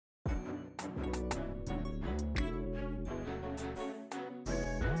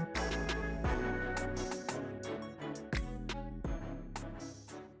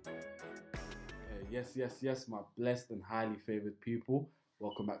Yes, my blessed and highly favored people.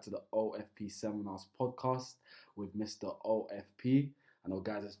 Welcome back to the OFP Seminars podcast with Mr. OFP. I know,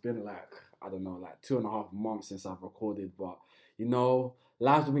 guys, it's been I don't know, 2.5 months since I've recorded, but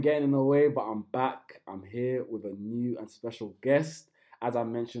lives have been getting in the way, but I'm back. I'm here with a new and special guest. As I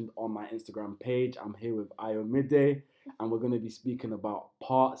mentioned on my Instagram page, I'm here with Ayomide, and we're going to be speaking about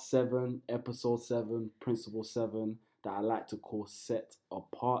part 7, episode 7, principle 7, that I like to call Set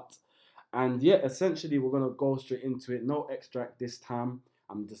Apart. And yeah, essentially, we're going to go straight into it. No extract this time.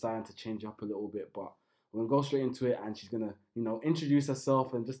 I'm deciding to change up a little bit, but we're going to go straight into it. And she's going to, introduce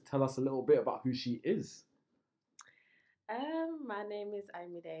herself and just tell us a little bit about who she is. My name is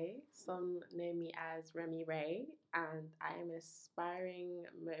Ayomide. Some know me as Remy Ray, and I am an aspiring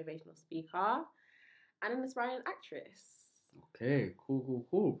motivational speaker and an aspiring actress. Okay,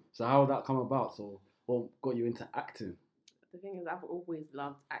 cool. So how did that come about? So what got you into acting? The thing is, I've always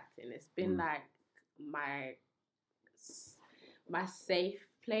loved acting. It's been like my safe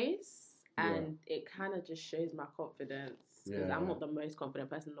place, and it kind of just shows my confidence because I'm not the most confident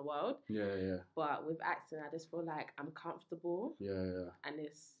person in the world. Yeah. But with acting, I just feel like I'm comfortable. Yeah. And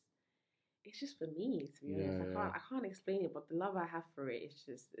it's just for me, to be honest. I can't explain it, but the love I have for it is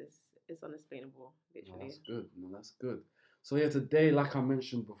just it's unexplainable, literally. That's good. So yeah, today, like I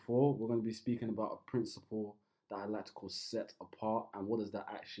mentioned before, we're going to be speaking about a principle that I like to call set apart, and what does that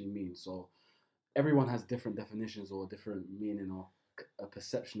actually mean? So everyone has different definitions or different meaning or a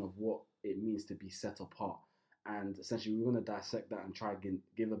perception of what it means to be set apart. And essentially, we're going to dissect that and try and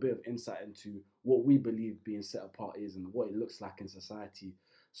give a bit of insight into what we believe being set apart is and what it looks like in society.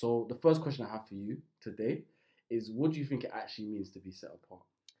 So the first question I have for you today is, what do you think it actually means to be set apart?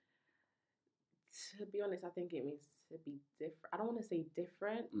 To be honest, I think it means to be different. I don't want to say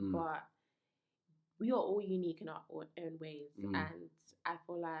different, but we are all unique in our own ways. And I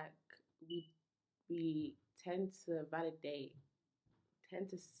feel like we tend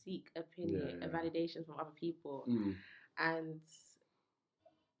to seek opinion and validation from other people. And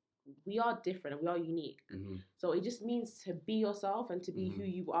we are different and we are unique. So it just means to be yourself and to be who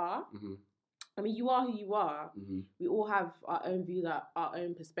you are. I mean, you are who you are. We all have our own views, our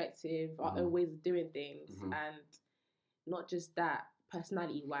own perspective, our own ways of doing things. And not just that,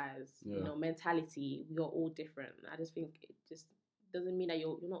 personality-wise, mentality, we are all different. I just think it just doesn't mean that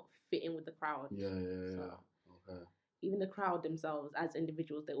you're not fitting with the crowd. Yeah. Okay. Even the crowd themselves, as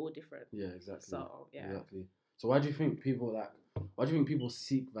individuals, they're all different. Yeah, exactly. So, yeah. Exactly. So why do you think people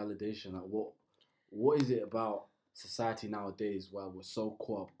seek validation? Like, what is it about society nowadays where we're so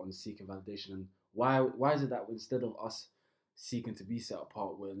caught up on seeking validation, and why is it that instead of us seeking to be set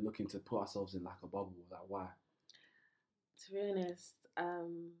apart, we're looking to put ourselves in like a bubble? Like, why? To be honest, I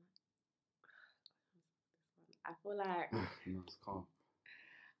feel like it's calm.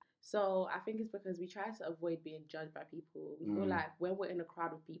 So I think it's because we try to avoid being judged by people. We feel like when we're in a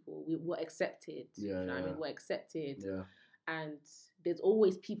crowd of people, we're accepted. You know what I mean? We're accepted. Yeah. And there's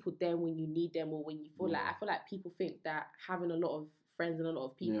always people there when you need them, or when you feel like, I feel like people think that having a lot of friends and a lot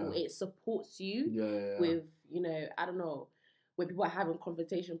of people, it supports you with, I don't know, when people are having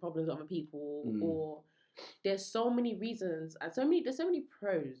confrontation problems with other people, or there's so many reasons and there's so many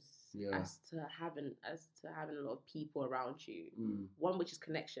pros as to having a lot of people around you. One, which is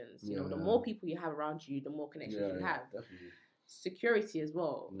connections. The more people you have around you, the more connections you have. Definitely. Security as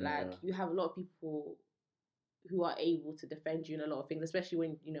well. Like, you have a lot of people who are able to defend you in a lot of things, especially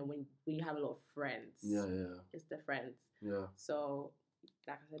when you have a lot of friends. Yeah. It's the friends. Yeah. So,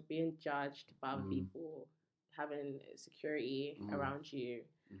 like I said, being judged by other people, having security around you,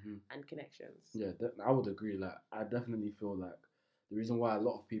 and connections. Yeah, I would agree. Like, I definitely feel like the reason why a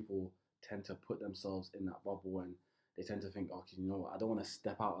lot of people tend to put themselves in that bubble, and they tend to think, okay, I don't want to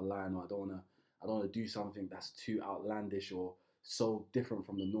step out of line, or I don't want to do something that's too outlandish or so different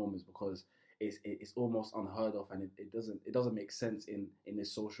from the norm, is because it's almost unheard of, and it doesn't make sense in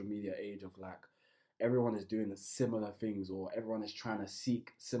this social media age of like everyone is doing similar things, or everyone is trying to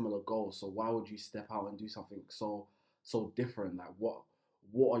seek similar goals. So why would you step out and do something so different? Like, what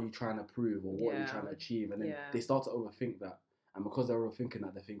are you trying to prove, or what are you trying to achieve? And then they start to overthink that. And because they're overthinking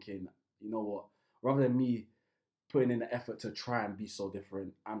that, they're thinking, you know what, rather than me putting in the effort to try and be so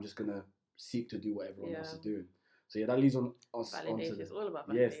different, I'm just going to seek to do what everyone else is doing. So yeah, that leads on us onto it's all about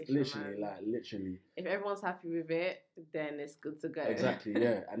validation. Yes, literally. If everyone's happy with it, then it's good to go. Exactly,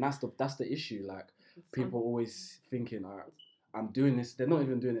 yeah. And that's the issue. Like, people always thinking, all right, I'm doing this. They're not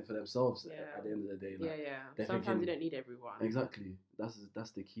even doing it for themselves at the end of the day. Like, sometimes thinking, you don't need everyone. Exactly.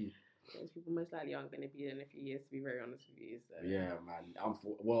 That's the key. Those people most likely aren't going to be there in a few years, to be very honest with you. So. Yeah, man.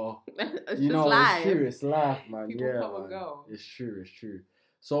 it's life. It's true. It's life, man. People come and go. It's true.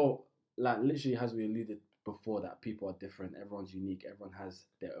 So like literally as we alluded before, that people are different, everyone's unique, everyone has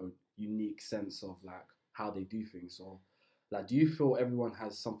their own unique sense of like how they do things. So like, do you feel everyone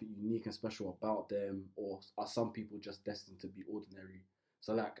has something unique and special about them, or are some people just destined to be ordinary?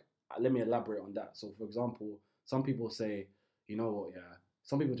 So like, let me elaborate on that. So for example, some people say, you know what, yeah,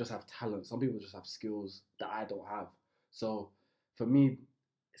 some people just have talent, some people just have skills that I don't have. So for me,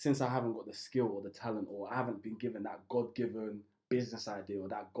 since I haven't got the skill or the talent, or I haven't been given that God-given business idea or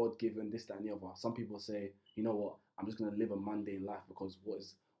that God-given this, that, and the other, some people say, you know what, I'm just gonna live a mundane life because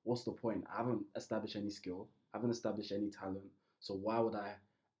what's the point? I haven't established any skill, I haven't established any talent, so why would I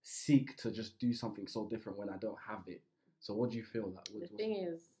seek to just do something so different when I don't have it? So what do you feel like? The thing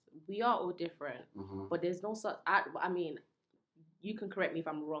is, we are all different, but there's no such. I mean, you can correct me if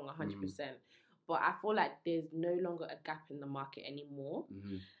I'm wrong, 100%. But I feel like there's no longer a gap in the market anymore.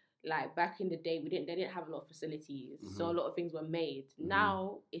 Like back in the day, they didn't have a lot of facilities, so a lot of things were made.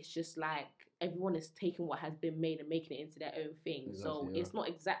 Now it's just like everyone is taking what has been made and making it into their own thing. Exactly, so it's not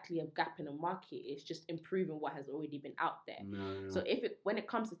exactly a gap in the market. It's just improving what has already been out there. So when it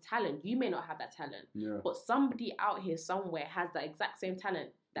comes to talent, you may not have that talent, but somebody out here somewhere has that exact same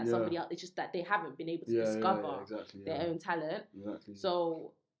talent that somebody else. It's just that they haven't been able to discover their own talent.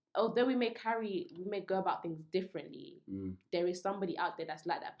 So although we may go about things differently, there is somebody out there that's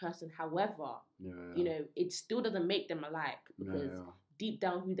like that person. However, you know, it still doesn't make them alike, because deep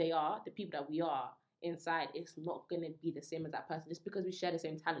down who they are, the people that we are inside, it's not going to be the same as that person. Just because we share the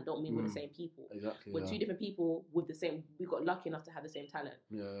same talent don't mean we're the same people. We're two different people with the same, we got lucky enough to have the same talent.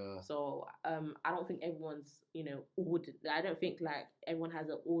 So I don't think everyone's, you know, I don't think like everyone has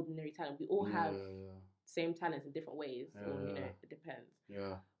an ordinary talent. We all have same talents in different ways. So, you know, it depends.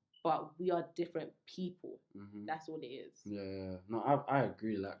 But we are different people. That's what it is. No, I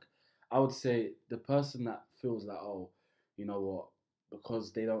agree. Like, I would say the person that feels like, oh, you know what,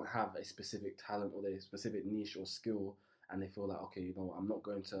 because they don't have a specific talent or a specific niche or skill, and they feel like, okay, you know what, I'm not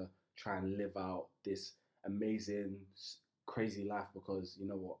going to try and live out this amazing, crazy life because, you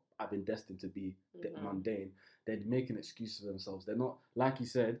know what, I've been destined to be mundane. They're making excuses for themselves. They're not, like you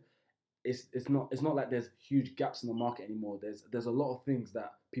said, it's not like there's huge gaps in the market anymore. There's a lot of things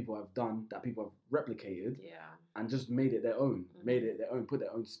that people have done, that people have replicated, and just made it their own, put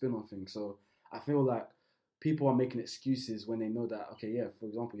their own spin on things. So I feel like people are making excuses when they know that, okay, yeah, for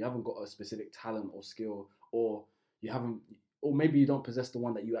example, you haven't got a specific talent or skill, or maybe you don't possess the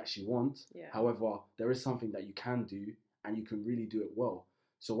one that you actually want. However, there is something that you can do, and you can really do it well.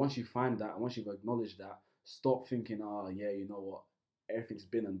 So once you find that, and once you've acknowledged that, stop thinking, you know what, everything's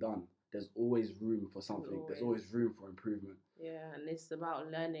been and done. There's always room for something. There's always room for improvement. And it's about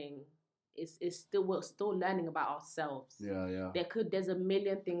learning. We're still learning about ourselves. There's a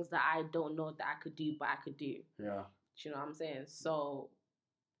million things that I don't know that I could do, but I could do. Do you know what I'm saying? So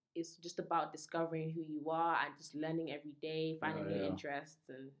it's just about discovering who you are and just learning every day, finding new interests,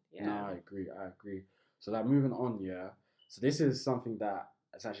 and No, I agree. So like, moving on, so this is something that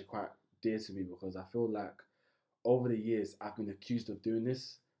is actually quite dear to me, because I feel like over the years I've been accused of doing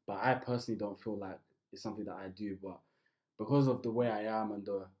this, but I personally don't feel like it's something that I do. But because of the way I am and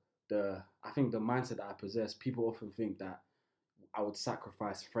I think the mindset that I possess, people often think that I would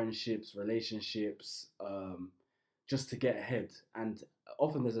sacrifice friendships, relationships, just to get ahead. And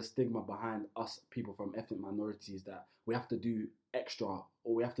often there's a stigma behind us people from ethnic minorities that we have to do extra,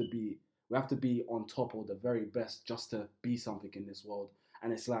 or we have to be on top or the very best just to be something in this world.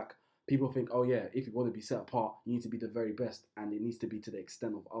 And it's like, people think, oh yeah, if you want to be set apart, you need to be the very best, and it needs to be to the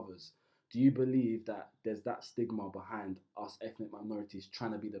extent of others. Do you believe that there's that stigma behind us ethnic minorities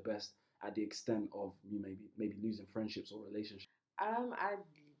trying to be the best at the extent of you maybe losing friendships or relationships? I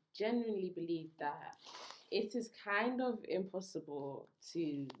genuinely believe that it is kind of impossible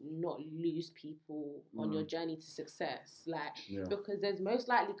to not lose people on your journey to success. Because there's most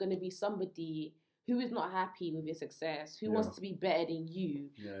likely going to be somebody who is not happy with your success, who wants to be better than you,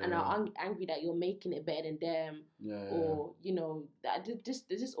 and are angry that you're making it better than them, or you know,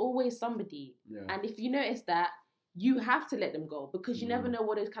 there's just always somebody. And if you notice that, you have to let them go, because you never know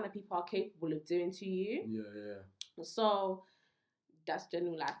what those kind of people are capable of doing to you. So that's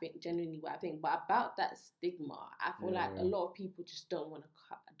genuinely what I think. But about that stigma, I feel like a lot of people just don't want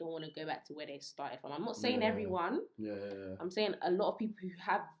to go back to where they started from. I'm not saying everyone. I'm saying a lot of people who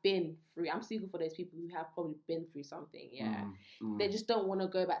have been through. I'm speaking for those people who have probably been through something. They just don't want to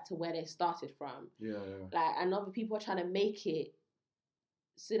go back to where they started from. Like, and other people are trying to make it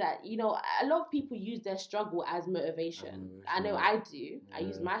so that, you know, a lot of people use their struggle as motivation. I know I do. I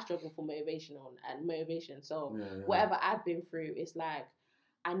use my struggle for motivation. So whatever I've been through, it's like,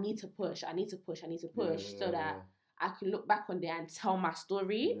 I need to push so that I can look back on there and tell my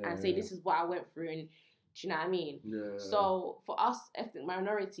story and say this is what I went through, and do you know what I mean? Yeah. So for us ethnic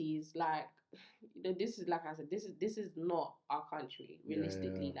minorities, like, this is, like I said, this is not our country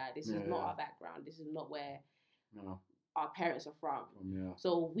realistically. Like, this is not our background. This is not where our parents are from.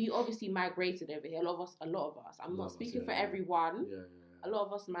 So we obviously migrated over here. A lot of us. I'm not speaking for everyone. A lot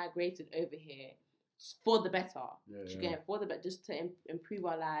of us migrated over here for the better. For the better, just to improve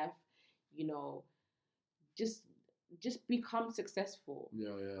our life. You know, just become successful.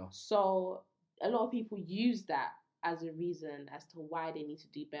 So a lot of people use that as a reason as to why they need to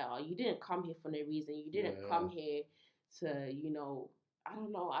do better. You didn't come here for no reason. You didn't come here to, you know, I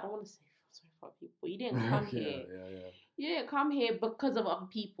don't know. I don't want to say sorry for people. You didn't come here. You didn't come here because of other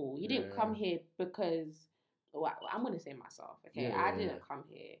people. You didn't come here because, well, I'm going to say myself, okay? I didn't come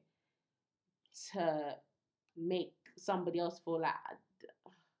here to make somebody else feel like,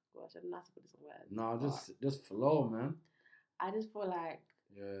 gosh, I don't know how to put this in words. No, just flow, man. I just feel like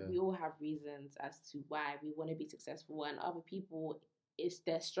we all have reasons as to why we want to be successful, and other people, it's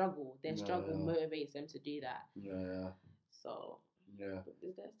their struggle. Their struggle motivates them to do that. So,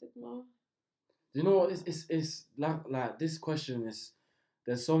 is there stigma? You know what? It's like this question is.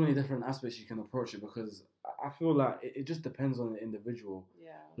 There's so many different aspects you can approach it, because I feel like it just depends on the individual.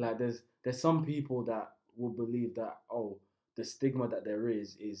 Like there's some people that will believe that, oh, the stigma that there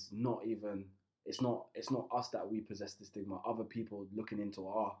is not even. It's not us that we possess the stigma. Other people looking into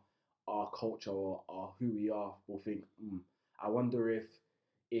our culture or who we are will think, I wonder if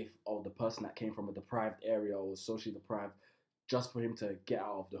the person that came from a deprived area or was socially deprived, just for him to get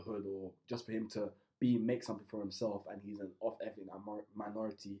out of the hood, or just for him to make something for himself, and he's an off-ethnic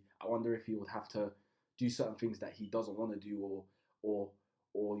minority, I wonder if he would have to do certain things that he doesn't want to do, or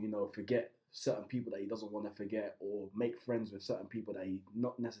you know, forget certain people that he doesn't want to forget, or make friends with certain people that he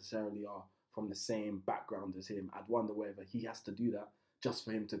not necessarily are from the same background as him. I'd wonder whether he has to do that just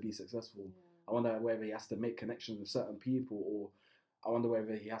for him to be successful. I wonder whether he has to make connections with certain people, or I wonder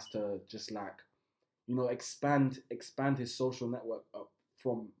whether he has to just, like, you know, expand his social network up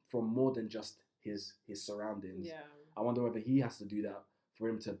from more than just his surroundings. I wonder whether he has to do that for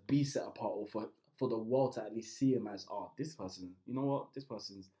him to be set apart, or for the world to at least see him as, oh, this person, you know what, this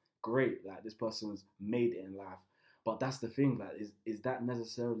person's great, like, this person's made it in life. But that's the thing, like, is that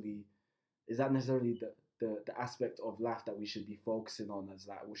necessarily the aspect of life that we should be focusing on? As,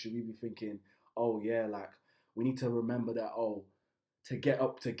 like, or should we be thinking, oh yeah, like, we need to remember that, oh, to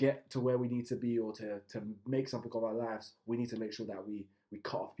get to where we need to be, or to make something of our lives, we need to make sure that we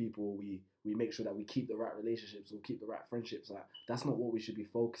cut off people, we make sure that we keep the right relationships, or keep the right friendships. Like, that's not what we should be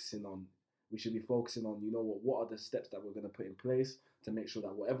focusing on. We should be focusing on, you know, what are the steps that we're going to put in place to make sure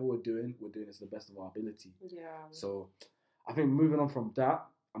that whatever we're doing it to the best of our ability. So I think moving on from that,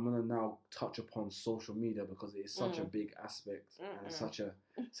 I'm going to now touch upon social media, because it is such a big aspect, and it's such a,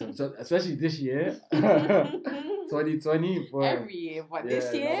 so especially this year, 2020. Boy, every year, but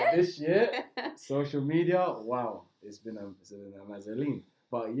this year, social media, wow, it's been a mazzoline.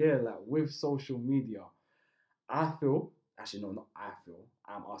 But yeah, like, with social media, I feel, actually no, not I feel,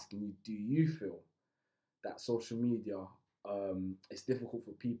 I'm asking you, do you feel that social media, it's difficult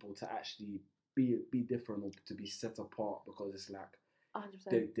for people to actually be different, or to be set apart, because it's like,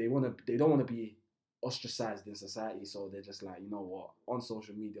 100%. They don't want to be ostracized in society, so they're just like, you know what, on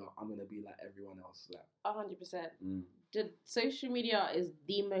social media, I'm gonna be like everyone else. Like, 100%. The social media is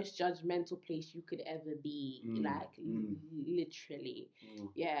the most judgmental place you could ever be. Like, literally,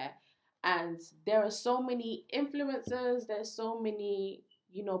 And there are so many influencers. There's so many,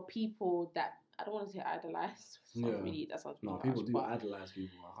 you know, people that, I don't want to say idolize. That sounds really people do idolize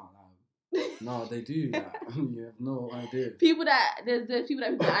people. I can't lie. No, they do. Like, you have no idea. There's people that people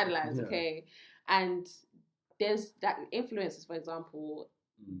idolize, okay? And there's that influencers, for example,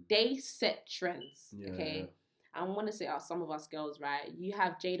 they set trends, okay? I want to say some of us girls, right? You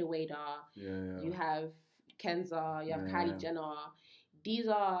have Jada Wader, you have Kenza, you have Kylie Jenner. These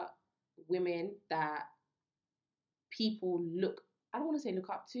are women that people look, I don't want to say look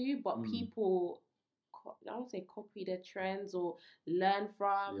up to, but people, I don't say copy their trends or learn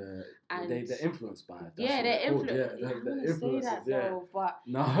from. And they're influenced by it. They're influenced. Yeah, I don't they're say that though, but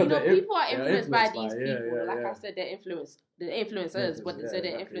no, you know, people are influenced by these people. Like I said, they're influencers, but so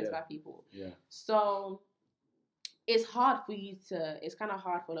they're influenced by people. So it's hard for you to. It's kind of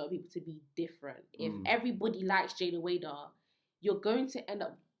hard for a lot of people to be different. If everybody likes Jada Wader, you're going to end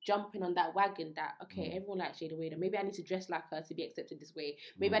up jumping on that wagon that, okay, everyone likes Jada Wader. Maybe I need to dress like her to be accepted this way.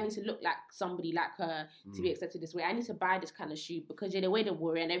 Maybe I need to look like somebody like her to be accepted this way. I need to buy this kind of shoe because Jada Wader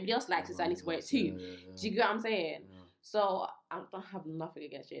wore it and everybody else likes it, so I need to wear it too. Do you get what I'm saying? So I don't have nothing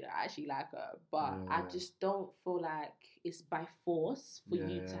against Jada. I actually like her, but I just don't feel like it's by force for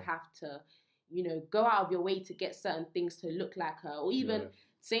you to have to, you know, go out of your way to get certain things to look like her, or even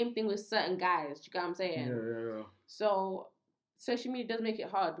same thing with certain guys. Do you get what I'm saying? Yeah. So social media does make it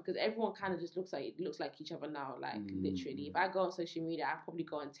hard because everyone kind of just looks like each other now. Like literally, if I go on social media, I probably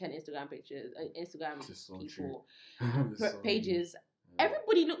go on 10 Instagram pictures, Instagram people pages.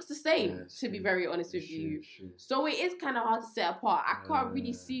 Everybody looks the same, to be very honest with you. So it is kind of hard to set apart. I can't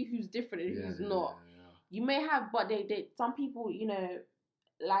really see who's different and who's not. You may have, but they some people, you know,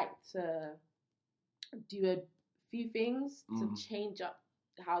 like to do a few things to change up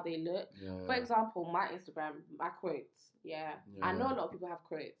how they look. For example, my Instagram, my quotes. I know a lot of people have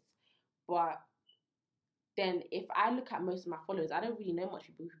quotes, but then if I look at most of my followers, I don't really know much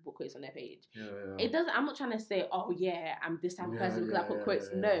people who put quotes on their page. It doesn't. I'm not trying to say, oh yeah, I'm this type of person because I put quotes.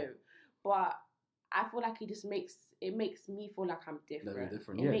 No, but I feel like it makes me feel like I'm different.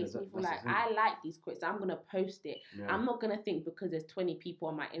 It makes me feel like I like these quotes. I'm gonna post it. I'm not gonna think because there's 20 people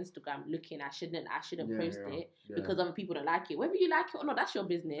on my Instagram looking, I shouldn't post it because other people don't like it. Whether you like it or not, that's your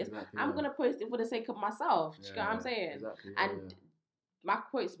business. I'm gonna post it for the sake of myself. Do you get what I'm saying? And my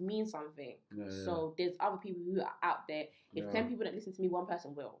quotes mean something. So there's other people who are out there. If 10 people don't listen to me, one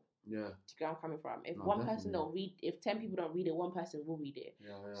person will. Do you get where I'm coming from? If person don't read, if 10 people don't read it, one person will read it.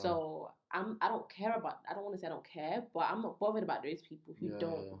 So I don't care about. I don't want to say I don't care, but I'm not bothered about those people who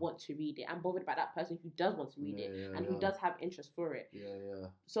don't want to read it. I'm bothered about that person who does want to read it and who does have interest for it.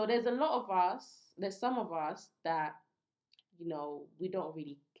 So there's a lot of us. There's some of us that, you know, we don't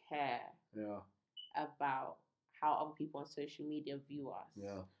really care about how other people on social media view us.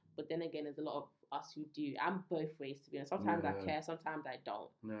 But then again, there's a lot of us who do. I'm both ways, to be honest. Sometimes I care, sometimes I don't.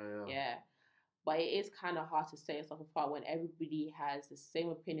 But it is kind of hard to set yourself apart when everybody has the same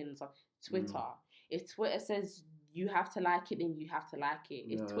opinions on Twitter. If Twitter says you have to like it, then you have to like it.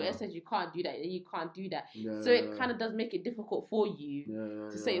 If Twitter says you can't do that, then you can't do that. So it kind of does make it difficult for you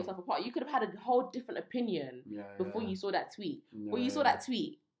to set yourself apart. You could have had a whole different opinion before you saw that tweet. Well, you saw that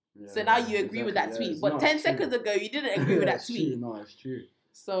tweet. So now you agree with that tweet. But 10 seconds ago, you didn't agree with that tweet. No, it's true.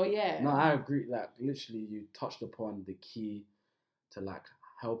 So, yeah. No, I agree. Like, literally, you touched upon the key to, like,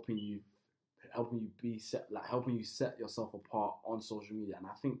 helping you set yourself apart on social media. And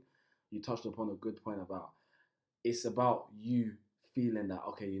I think you touched upon a good point about it's about you feeling that,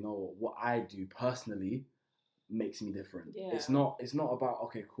 okay, you know what I do personally makes me different. It's not about,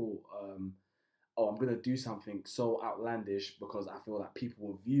 okay, cool, I'm going to do something so outlandish because I feel like people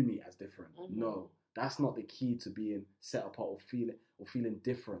will view me as different. No, that's not the key to being set apart or feeling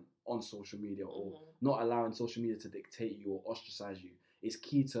different on social media or not allowing social media to dictate you or ostracize you. It's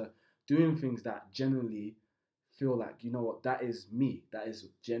key to doing things that genuinely feel like, you know what, that is me.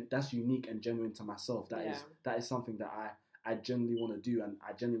 That's unique and genuine to myself. That is something that I genuinely want to do and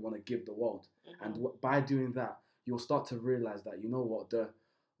I genuinely want to give the world. And by doing that, you'll start to realize that, you know what, the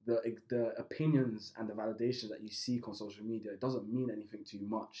opinions and the validations that you seek on social media, it doesn't mean anything too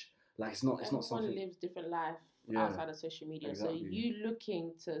much. Like it's not something. Everyone lives different life outside of social media. Exactly. So you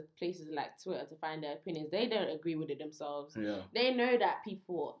looking to places like Twitter to find their opinions, they don't agree with it themselves. They know that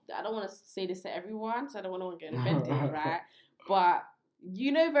people. I don't want to say this to everyone, so I don't want to get offended, right? But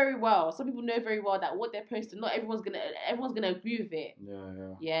you know very well. Some people know very well that what they're posting, not everyone's gonna agree with it.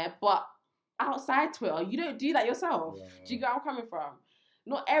 Yeah, but outside Twitter, you don't do that yourself. Do you get where I'm coming from?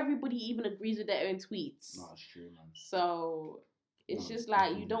 Not everybody even agrees with their own tweets. No, it's true, man. So it's just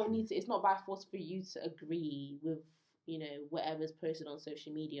like you don't need to. It's not by force for you to agree with, you know, whatever's posted on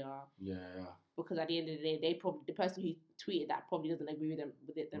social media. Because at the end of the day, the person who tweeted that probably doesn't agree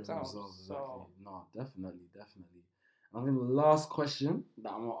with it themselves. Exactly. So no, definitely. I think the last question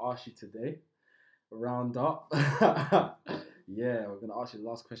that I'm gonna ask you today, round up. We're gonna ask you the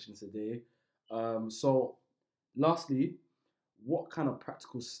last question today. So, lastly, what kind of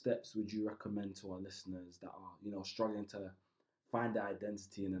practical steps would you recommend to our listeners that are, you know, struggling to find their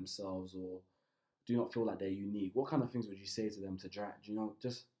identity in themselves or do not feel like they're unique? What kind of things would you say to them to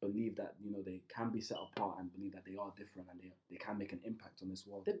just believe that, you know, they can be set apart and believe that they are different and they can make an impact on this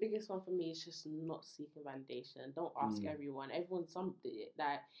world? The biggest one for me is just not seeking validation. Don't ask everyone.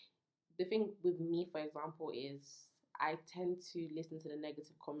 The thing with me, for example, is I tend to listen to the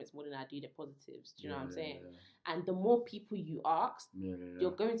negative comments more than I do the positives. Do you know what I'm saying? And the more people you ask,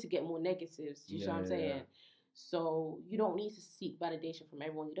 you're going to get more negatives. Do you know what I'm saying? So you don't need to seek validation from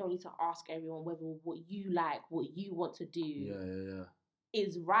everyone. You don't need to ask everyone whether what you like, what you want to do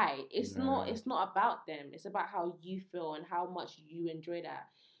is right. It's not about them. It's about how you feel and how much you enjoy that.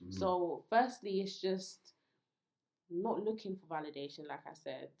 So firstly, it's just not looking for validation, like I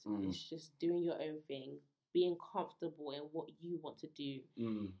said. It's just doing your own thing, being comfortable in what you want to do.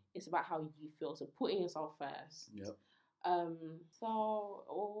 It's about how you feel. So putting yourself first. Yep. So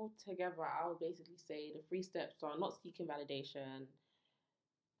all together, I would basically say the 3 steps are not seeking validation,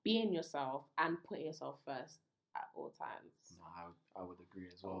 being yourself, and putting yourself first at all times. No, I would agree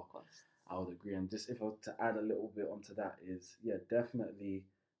as well. I would agree. And just if I were to add a little bit onto that is, definitely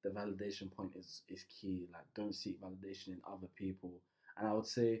the validation point is key. Like, don't seek validation in other people. And I would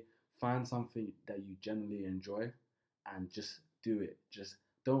say find something that you genuinely enjoy and just do it. Just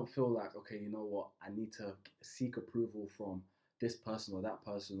don't feel like, okay, you know what, I need to seek approval from this person or that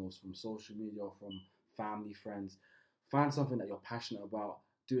person, or from social media or from family, friends. Find something that you're passionate about,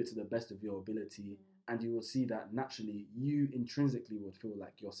 do it to the best of your ability, and you will see that naturally you intrinsically would feel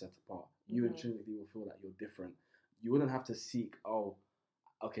like you're set apart. You intrinsically will feel like you're different. You wouldn't have to seek, oh,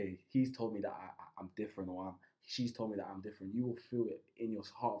 okay, he's told me that I'm different, or she's told me that I'm different. You will feel it in your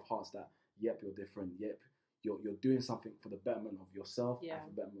heart of hearts that, yep, you're different. Yep, you're doing something for the betterment of yourself and for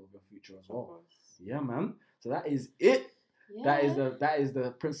the betterment of your future as well. Yeah, man. So that is it. Yeah. That is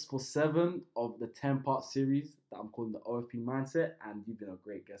the principle 7 of the 10-part series that I'm calling the OFP mindset. And you've been a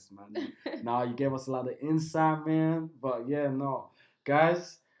great guest, man. Now you gave us a lot of insight, man. But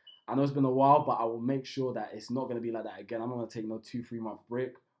guys, I know it's been a while, but I will make sure that it's not going to be like that again. I'm not going to take no 2-3 month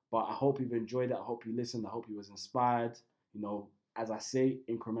break. But I hope you've enjoyed it. I hope you listened. I hope you was inspired. You know, as I say,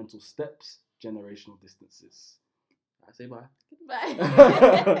 incremental steps, generational distances. I say bye.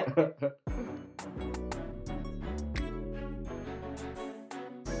 Goodbye.